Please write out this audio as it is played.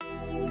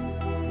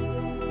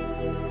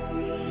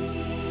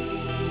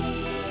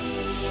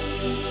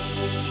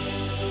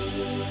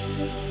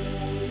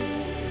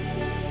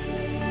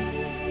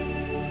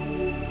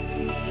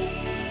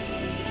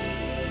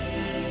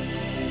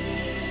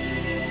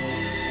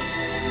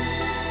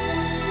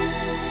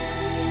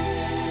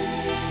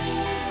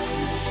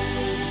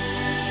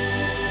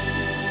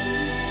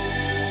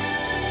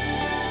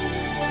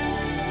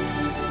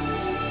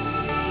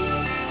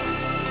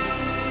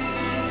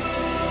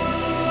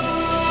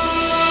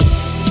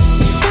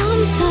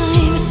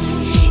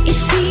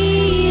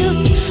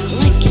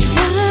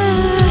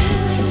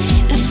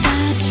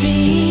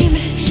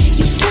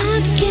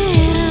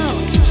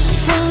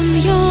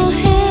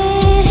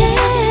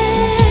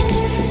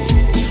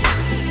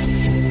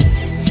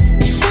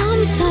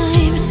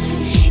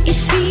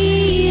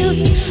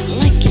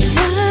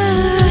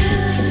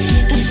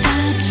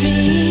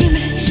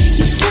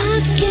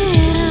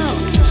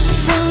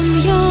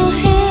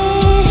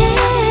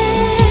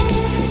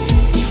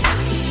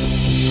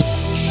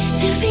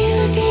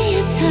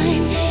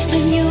time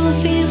when you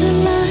feel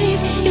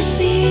alive. You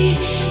see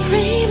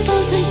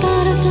rainbows and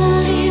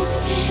butterflies.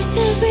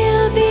 There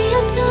will be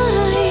a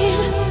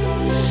time.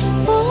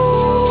 Oh,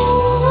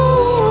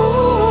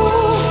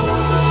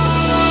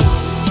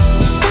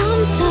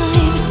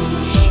 sometimes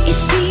it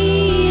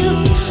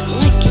feels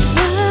like it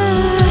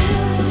were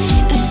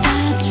a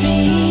bad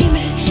dream.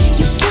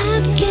 You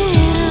can't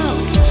get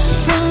out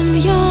from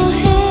your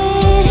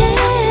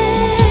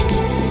head.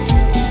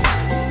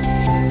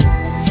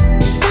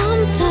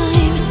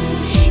 Sometimes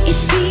it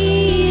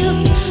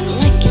feels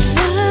like it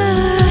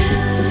were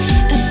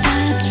a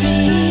bad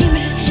dream.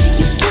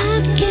 You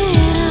can't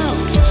get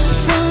out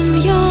from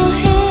your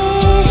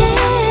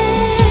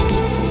head.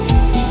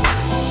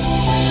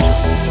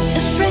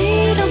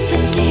 Afraid of the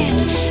death,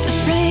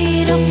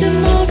 afraid of tomorrow.